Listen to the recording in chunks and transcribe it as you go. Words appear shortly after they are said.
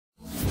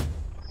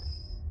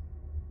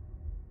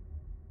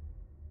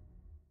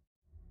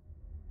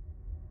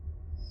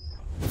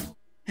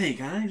Hey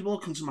guys,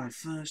 welcome to my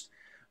first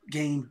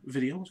game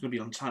video. It's going to be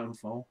on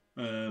Titanfall,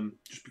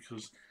 just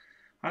because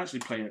I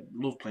actually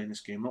love playing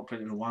this game. Not played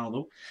it in a while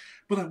though,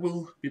 but I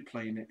will be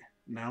playing it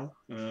now.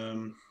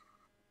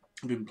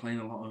 I've been playing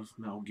a lot of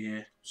Metal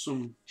Gear,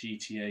 some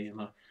GTA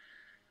and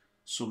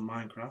some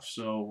Minecraft,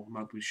 so I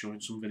might be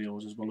showing some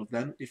videos as well of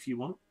them if you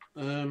want.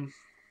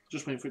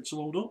 Just waiting for it to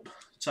load up.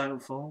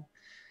 Titanfall.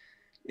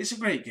 It's a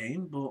great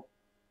game, but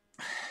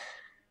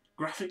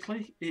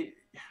graphically,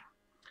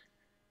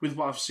 with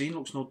what I've seen,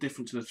 looks no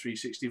different to the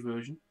 360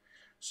 version.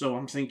 So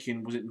I'm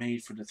thinking, was it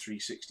made for the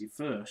 360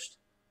 first?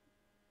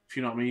 If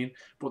you know what I mean.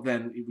 But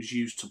then it was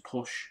used to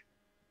push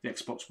the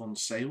Xbox One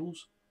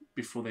sales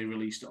before they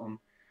released it on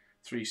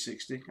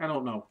 360. I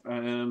don't know.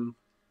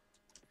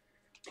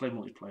 Play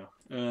multiplayer.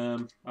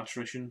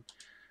 Attrition.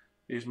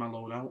 Here's my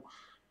loadout.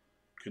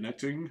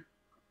 Connecting.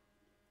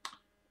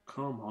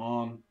 Come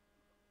on.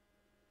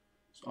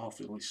 It's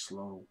awfully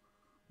slow.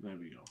 There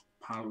we go.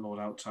 Pilot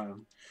loadout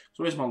time.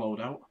 So here's my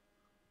loadout.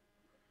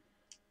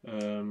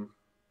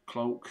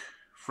 Cloak,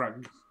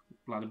 frag,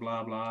 blah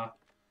blah blah.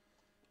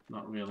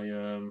 Not really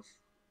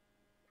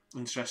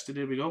interested.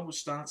 Here we go. We're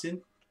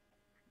starting.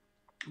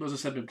 But as I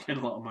said, I've been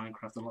playing a lot of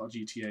Minecraft, a lot of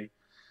GTA.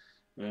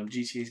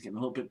 GTA is getting a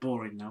little bit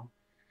boring now.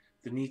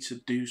 They need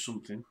to do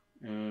something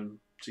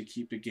to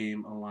keep the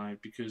game alive,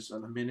 because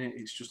at the minute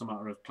it's just a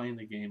matter of playing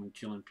the game and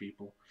killing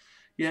people.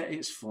 Yeah,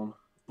 it's fun,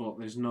 but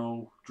there's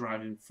no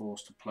driving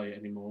force to play it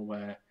anymore.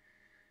 Where,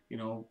 you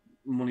know,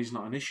 money's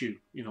not an issue.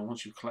 You know,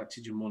 once you've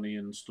collected your money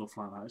and stuff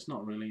like that, it's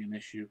not really an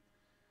issue.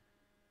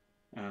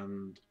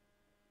 And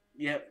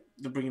yeah,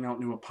 they're bringing out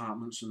new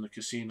apartments, and the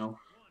casino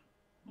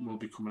will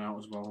be coming out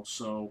as well.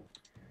 So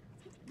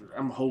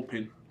I'm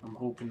hoping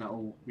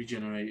that'll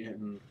regenerate it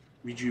and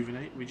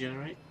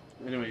regenerate.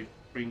 Anyway,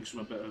 brings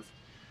a bit of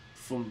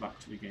fun back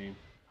to the game.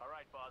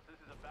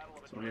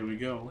 So here we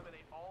go.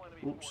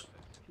 Oops,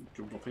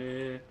 jump up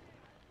here.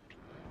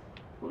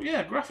 But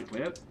yeah,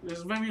 graphically,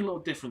 there's very little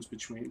difference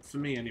between, for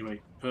me anyway,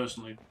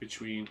 personally,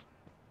 between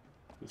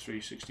the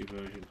 360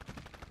 version.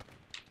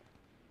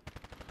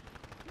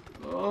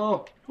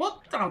 Oh,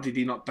 what? How did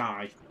he not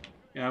die?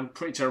 Yeah, I'm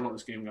pretty terrible at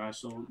this game, guys,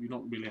 so you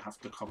don't really have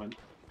to comment.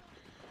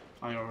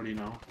 I already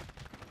know.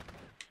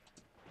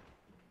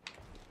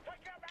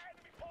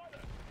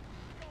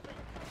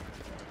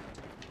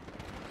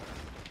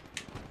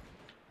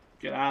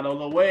 Get out of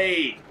the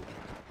way!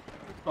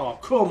 Oh,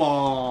 come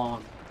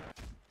on!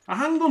 I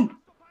hanged them!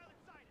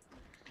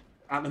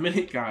 At the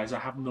minute, guys, I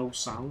have no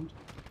sound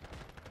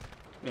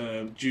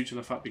due to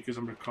the fact because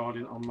I'm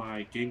recording on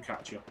my game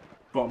catcher,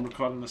 but I'm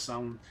recording the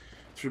sound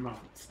through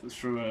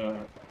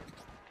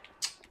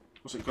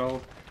what's it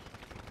called?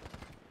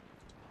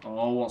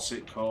 Oh, what's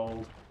it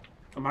called?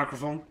 A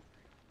microphone.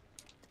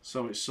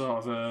 So it's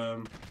sort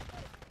of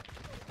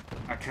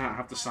I can't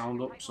have the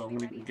sound up, so I'm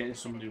going to be getting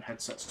some new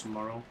headsets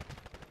tomorrow.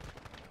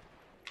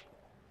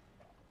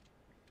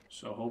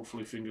 So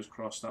hopefully, fingers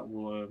crossed, that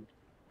will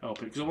help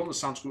it, because I want the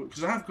sound to go,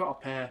 because I have got a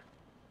pair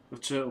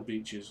of Turtle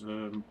Beaches,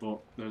 but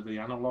they're the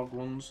analog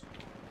ones,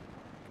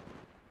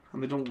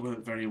 and they don't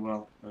work very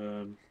well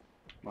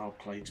while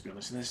playing, to be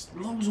honest. And there's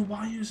loads of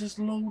wires, there's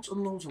loads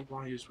and loads of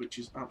wires, which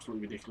is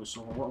absolutely ridiculous.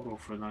 So I want to go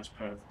for a nice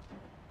pair of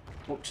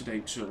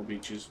up-to-date Turtle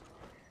Beaches.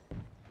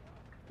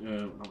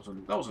 That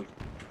was a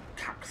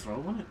cack throw,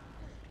 wasn't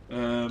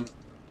it?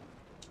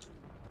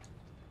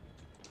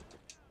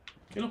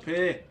 Get up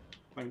here,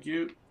 thank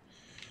you.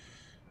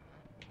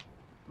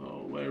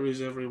 Oh, where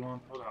is everyone?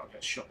 Oh, I'll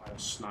get shot by a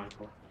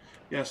sniper.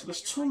 Yeah, so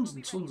there's tons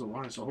and tons of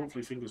wires, so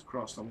hopefully, fingers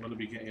crossed, I'm going to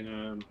be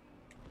getting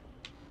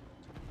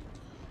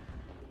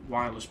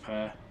wireless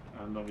pair,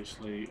 and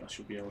obviously I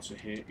should be able to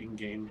hear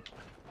in-game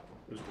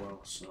as well,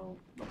 so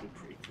that'll be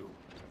pretty cool.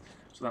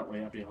 So that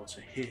way I'll be able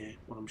to hear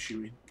what I'm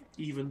shooting,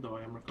 even though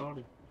I am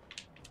recording.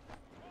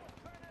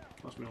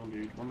 That's my own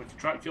dude. I'm going to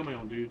try to kill my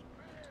own dude.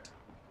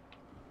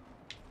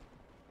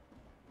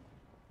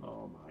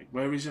 Oh my,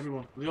 where is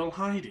everyone? Are they all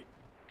hiding?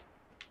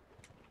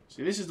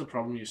 See, this is the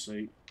problem, you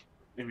see.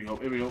 Here we go,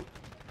 here we go.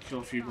 Kill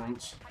a few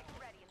grunts.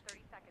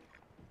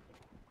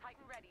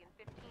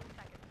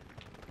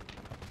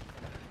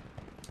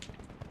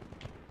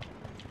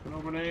 No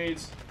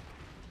grenades.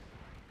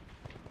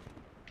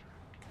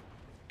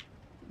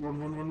 Run,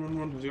 run, run, run,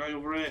 run. There's a guy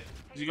over here.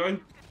 Is he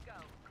going?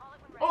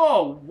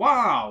 Oh,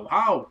 wow.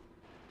 How?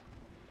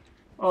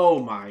 Oh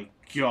my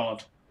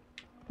god.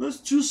 Let's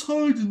just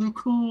hide in the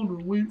corner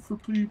and wait for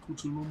people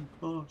to run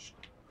past.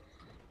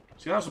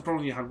 See, that's the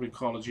problem you had with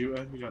Call of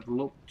Duty. You had to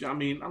look. I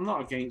mean, I'm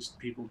not against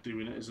people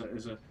doing it as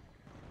a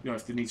you know,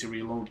 if they need to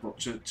reload, but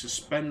to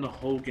spend the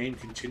whole game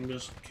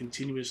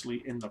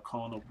continuously in the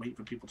corner waiting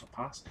for people to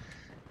pass,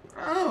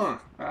 oh,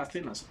 I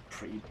think that's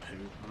pretty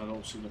poo, and I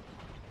don't see the.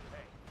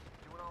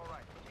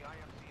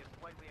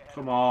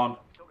 Come on.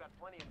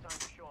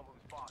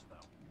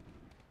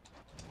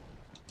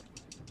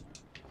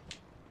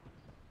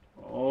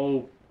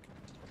 Oh,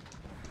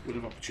 bit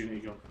of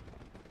opportunity gone.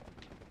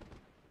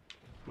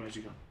 Where's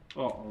he gone?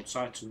 Oh,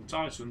 Titan.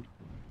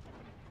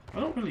 I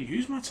don't really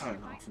use my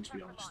Titan often, to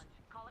be honest.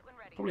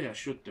 Probably I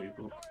should do,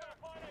 but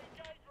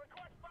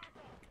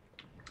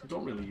I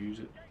don't really use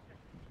it.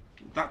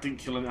 That didn't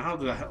kill any. How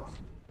did the hell?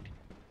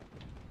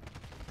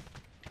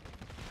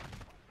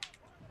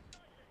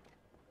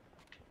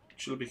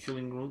 Should I be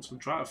killing grunts? I'm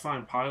trying to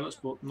find pilots,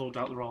 but no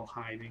doubt they're all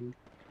hiding.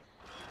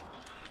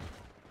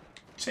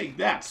 Take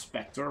that,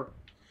 Spectre!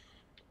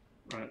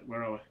 Right,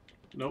 where are we?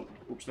 Nope,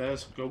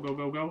 upstairs. Go, go,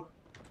 go, go.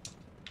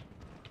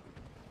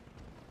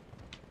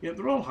 Yeah,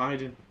 they're all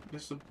hiding.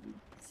 This is a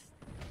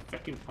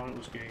fucking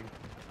pointless game.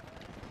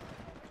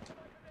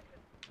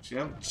 See,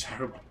 I'm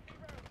terrible.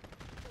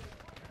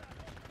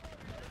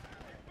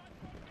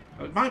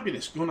 It might be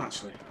this gun,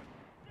 actually.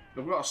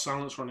 They've got a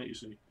silencer on it, you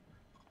see.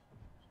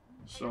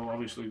 So,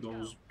 obviously,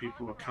 those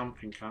people who are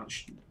camping can't...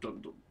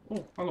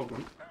 Oh, hello,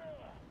 grunt.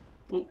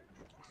 Oh,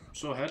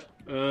 so ahead.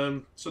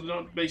 So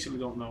they basically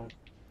don't know.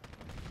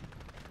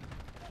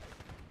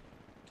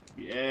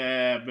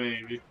 Yeah,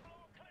 baby.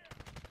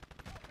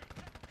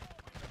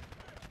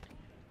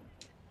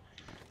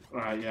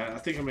 Right, yeah, I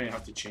think I may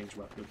have to change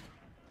weapon.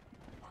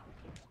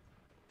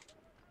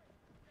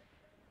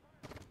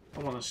 I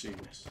want to see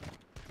this.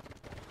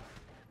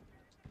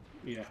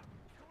 Yeah.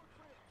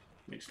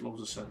 Makes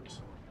loads of sense.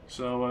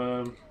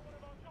 So,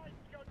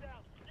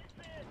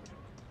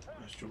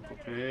 let's jump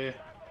up here.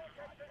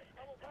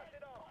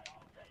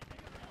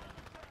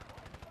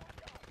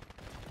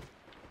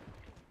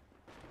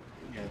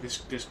 Yeah, this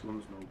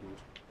gun's no good.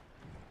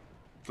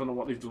 Don't know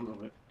what they've done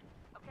to it.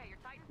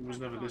 It was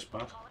never this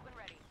bad.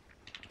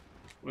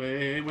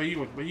 Where you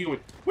going? Where you going?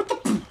 What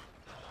the?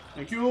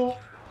 Thank you.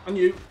 And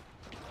you.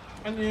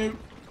 And you.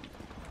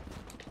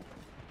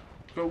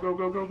 Go, go,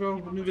 go, go,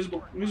 go. I'm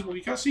invisible. Invisible.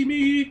 You can't see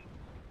me.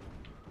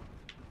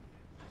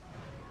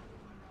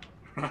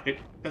 Right.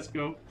 Let's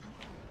go.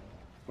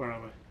 Where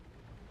are we?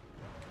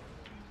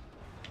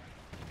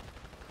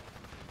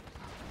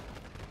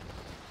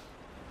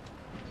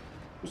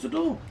 Where's the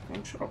door?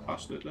 I'm sure I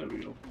passed it. There we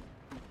go.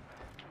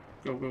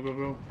 Go, go, go,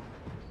 go.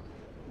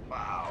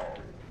 Wow.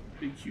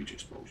 Big, huge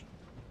explosion.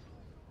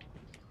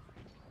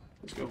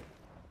 Let's go.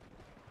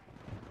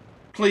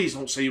 Please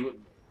don't see what...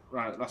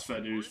 Right, that's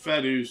fair dues.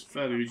 Fair dues.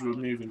 Fair dues. You're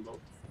moving, but...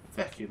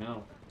 Fucking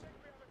hell.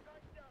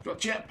 Got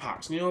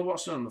jetpacks, and you know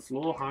what's on the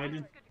floor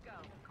hiding?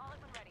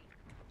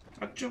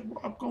 I'm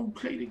going to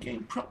play the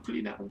game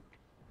properly now.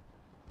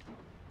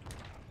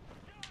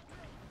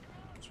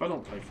 So I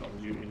don't play Call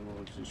of Duty anymore,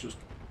 because it's just...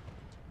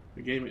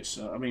 The game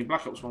itself... I mean,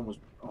 Black Ops 1 was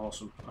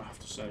awesome, I have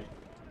to say.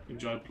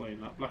 Enjoyed playing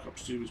that. Black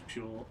Ops 2 was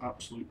pure,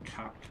 absolute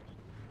cack.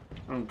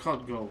 And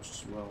COD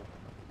Ghosts as well.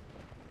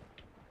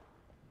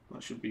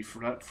 That should be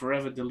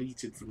forever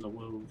deleted from the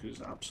world, because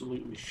it's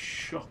absolutely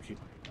shocking.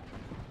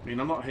 I mean,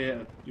 I'm not here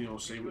to, you know,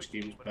 say which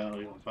game is better,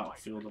 you know,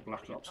 Battlefield or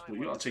Black Ops, but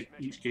you got to take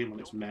each game on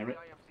its merit.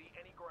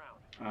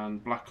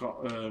 And Black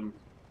Ops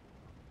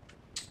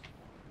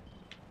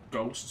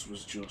Ghosts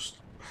was just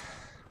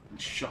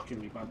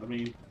shockingly bad. I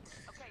mean,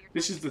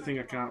 this is the thing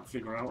I can't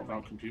figure out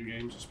about computer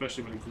games,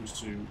 especially when it comes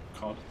to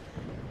COD,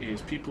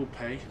 is people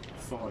pay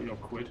 40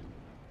 odd quid.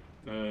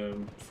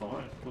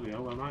 40? Bloody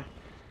hell, am I?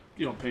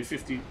 You know, pay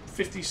 50,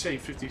 say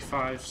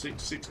 55,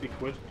 60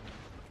 quid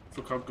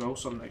for COD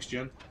Ghosts on next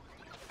gen,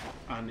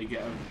 and they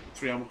get a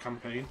 3-hour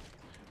campaign. And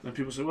then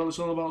people say, well, it's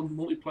all about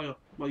multiplayer.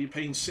 Well, you're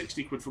paying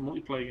 60 quid for a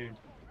multiplayer game.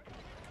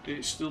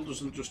 It still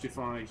doesn't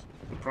justify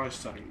the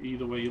price tag,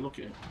 either way you look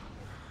at it.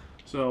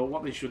 So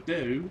what they should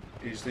do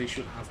is they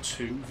should have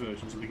 2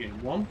 versions of the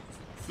game. One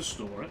for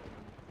store it,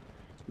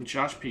 and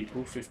charge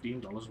people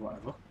 $15,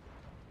 whatever,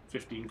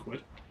 15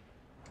 quid.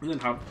 And then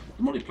have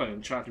the multiplayer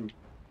and charge them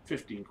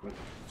 15 quid.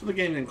 So the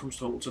game then comes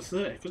total to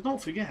 30. Because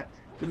don't forget,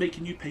 they're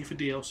making you pay for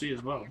DLC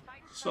as well.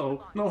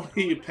 So not only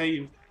are you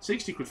paying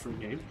 60 quid for a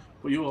game,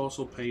 but you're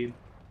also paying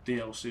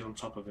DLC on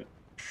top of it.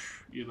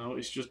 You know,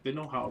 it's just, they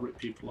know how to rip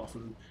people off,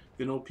 and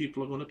they know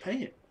people are going to pay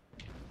it.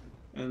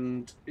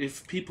 And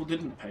if people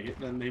didn't pay it,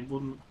 then they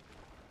wouldn't...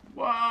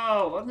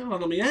 Wow, that didn't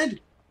land on my head!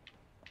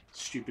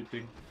 Stupid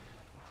thing.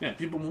 Yeah,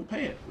 people won't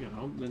pay it, you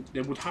know. Then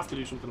they would have to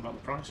do something about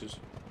the prices.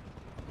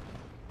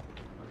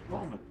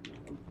 What am I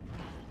doing?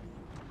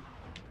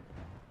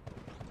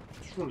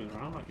 Just running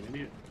around like an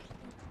idiot.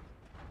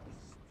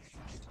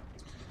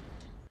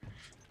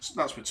 So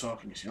that's what we're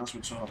talking, you see. That's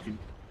what we're talking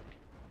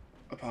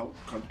about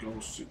COD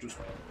Ghosts. It just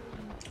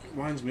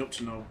winds me up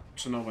to know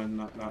when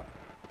that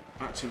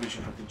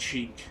Activision had the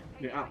cheek,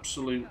 the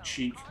absolute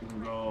cheek,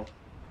 and go,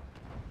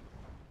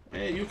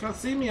 hey, you can't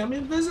see me, I'm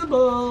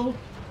invisible!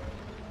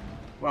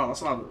 Wow,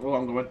 that's loud. Oh,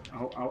 I'm going.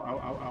 Ow, ow, ow,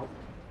 ow, ow.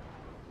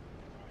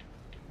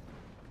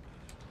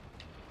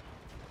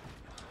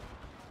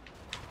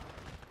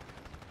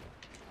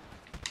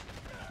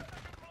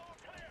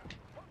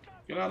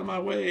 Get out of my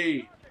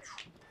way!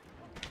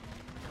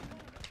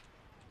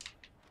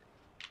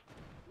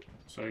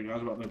 Sorry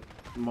guys about the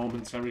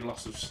momentary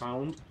loss of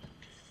sound.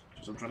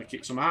 Just I'm trying to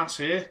kick some ass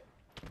here.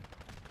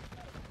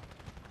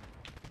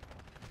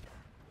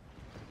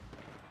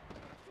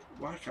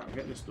 Why can't I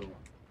get this door?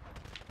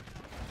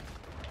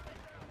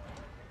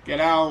 Get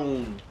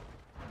down!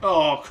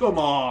 Oh, come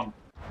on!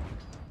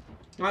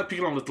 I like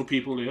picking on little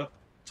people here.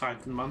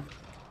 Titan man.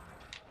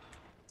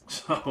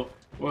 So,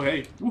 well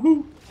hey,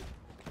 woohoo!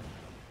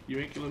 You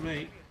ain't killing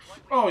me.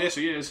 Oh, yes,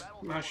 he is.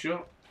 Nice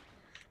shot.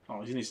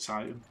 Oh, he's in his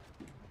Titan.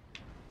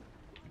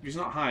 If he's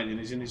not hiding,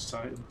 he's in his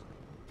Titan.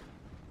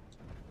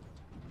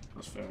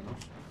 That's fair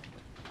enough.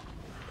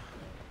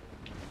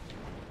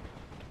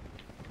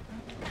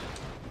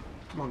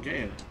 Come on, get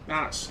in.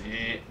 That's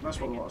it.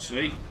 That's what we want to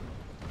see.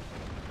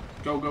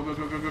 Go, go, go,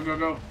 go, go, go, go,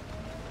 go.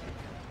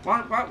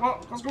 What?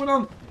 What's going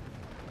on?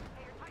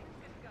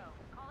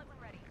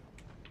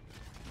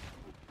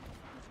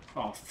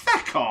 Oh,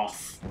 feck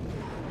off!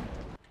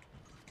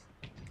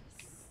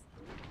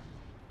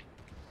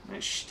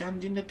 Let's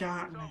stand in the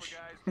darkness.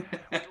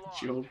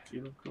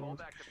 Joking, of course.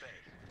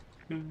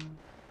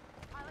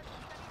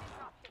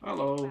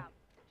 Hello.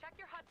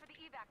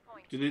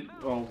 Did it?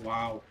 Oh,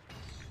 wow.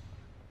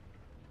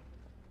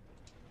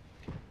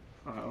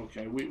 Right,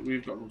 okay,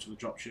 we've got to go to the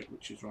dropship,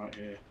 which is right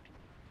here.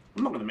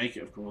 I'm not going to make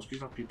it, of course, because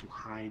you have people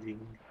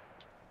hiding.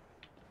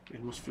 They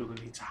must feel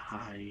the need to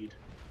hide.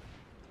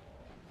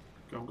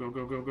 Go, go,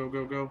 go, go, go,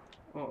 go, go.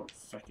 Oh,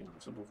 fucking hell,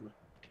 it's above me.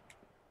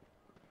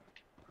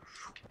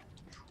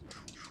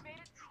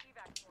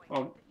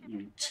 Oh,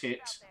 you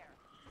tit.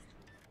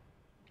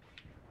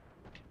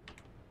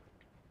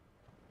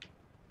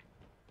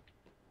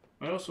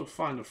 I also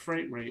find a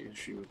frame rate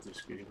issue with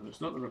this game, and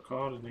it's not the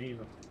recording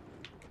either.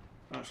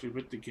 Actually,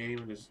 with the game,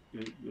 and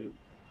I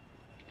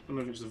don't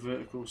know if it's the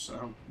vertical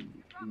sound.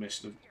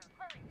 Missed it.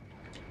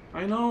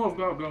 I know, I've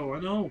got to go,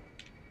 I know.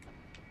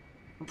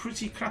 I'm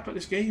pretty crap at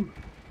this game.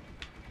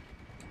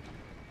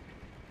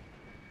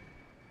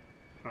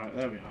 Right,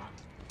 there we are.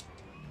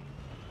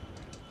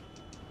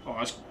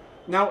 Oh,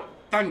 now,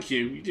 thank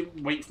you. You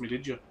didn't wait for me,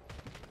 did you?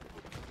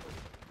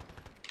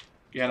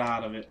 Get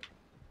out of it.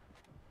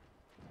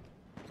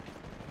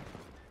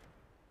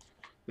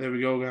 There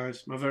we go,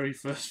 guys. My very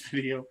first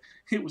video.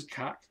 It was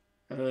cack.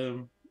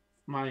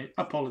 My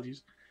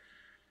apologies.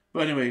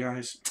 But anyway,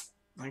 guys,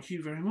 thank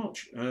you very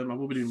much. I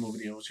will be doing more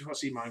videos. If you want to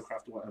see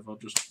Minecraft or whatever,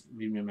 just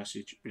leave me a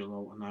message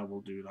below and I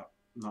will do that.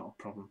 Not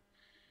a problem.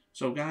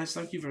 So, guys,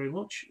 thank you very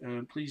much.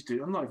 Please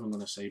do. I'm not even going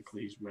to say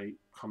please rate,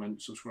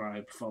 comment,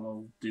 subscribe,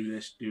 follow, do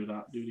this, do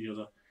that, do the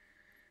other.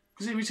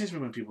 Because it irritates me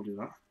when people do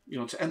that. You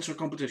know, to enter a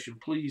competition,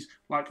 please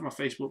like my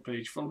Facebook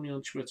page, follow me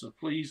on Twitter,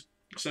 please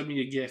send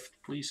me a gift,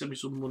 please send me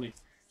some money.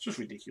 It's just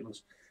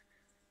ridiculous.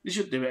 They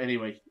should do it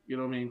anyway. You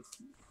know what I mean?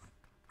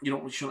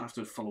 You shouldn't have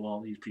to follow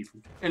all these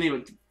people.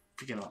 Anyway,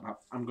 forget about that.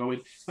 I'm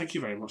going. Thank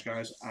you very much,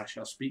 guys. I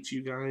shall speak to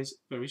you guys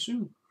very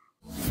soon.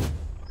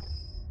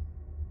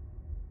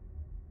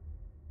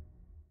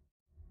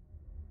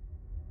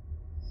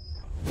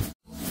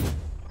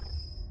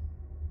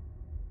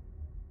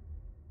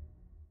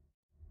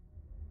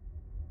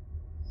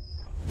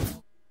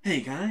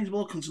 Hey guys,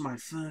 welcome to my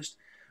first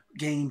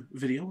game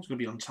video. It's going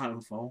to be on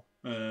Titanfall,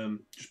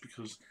 just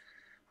because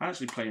I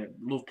actually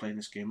love playing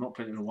this game. Not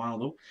played it in a while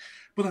though,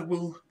 but I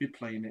will be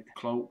playing it.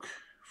 Cloak,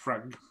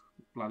 frag,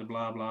 blah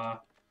blah blah.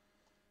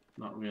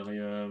 Not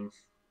really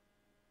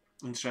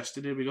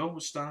interested. Here we go.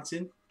 We're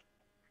starting.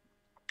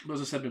 But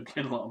as I said, I've been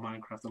playing a lot of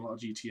Minecraft, a lot of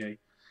GTA.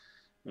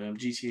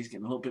 GTA is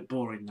getting a little bit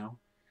boring now.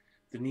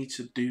 They need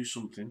to do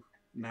something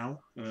now.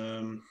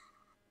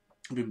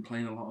 I've been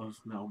playing a lot of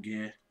Metal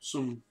Gear,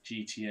 some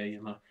GTA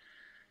and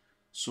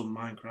some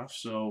Minecraft,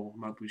 so I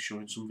might be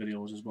showing some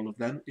videos as well of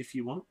them if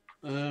you want.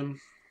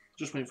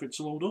 Just waiting for it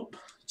to load up.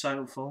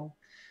 Titanfall.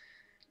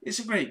 It's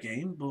a great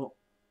game, but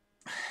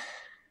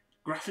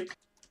graphic.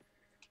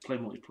 Play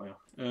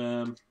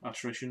multiplayer.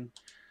 Attrition.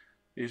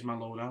 Here's my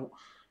loadout.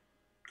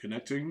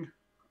 Connecting.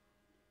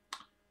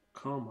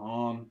 Come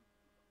on.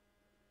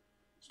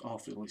 It's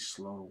awfully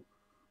slow.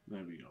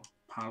 There we go.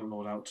 Pilot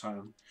loadout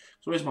time.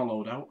 So here's my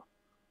loadout.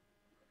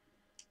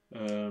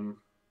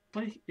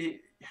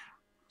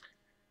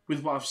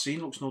 With what I've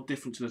seen, looks no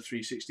different to the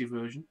 360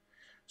 version.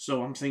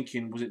 So I'm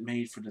thinking, was it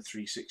made for the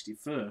 360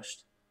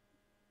 first?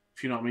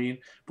 If you know what I mean.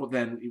 But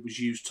then it was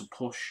used to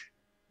push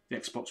the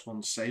Xbox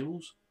One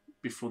sales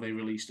before they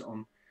released it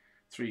on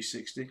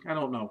 360. I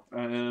don't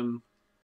know.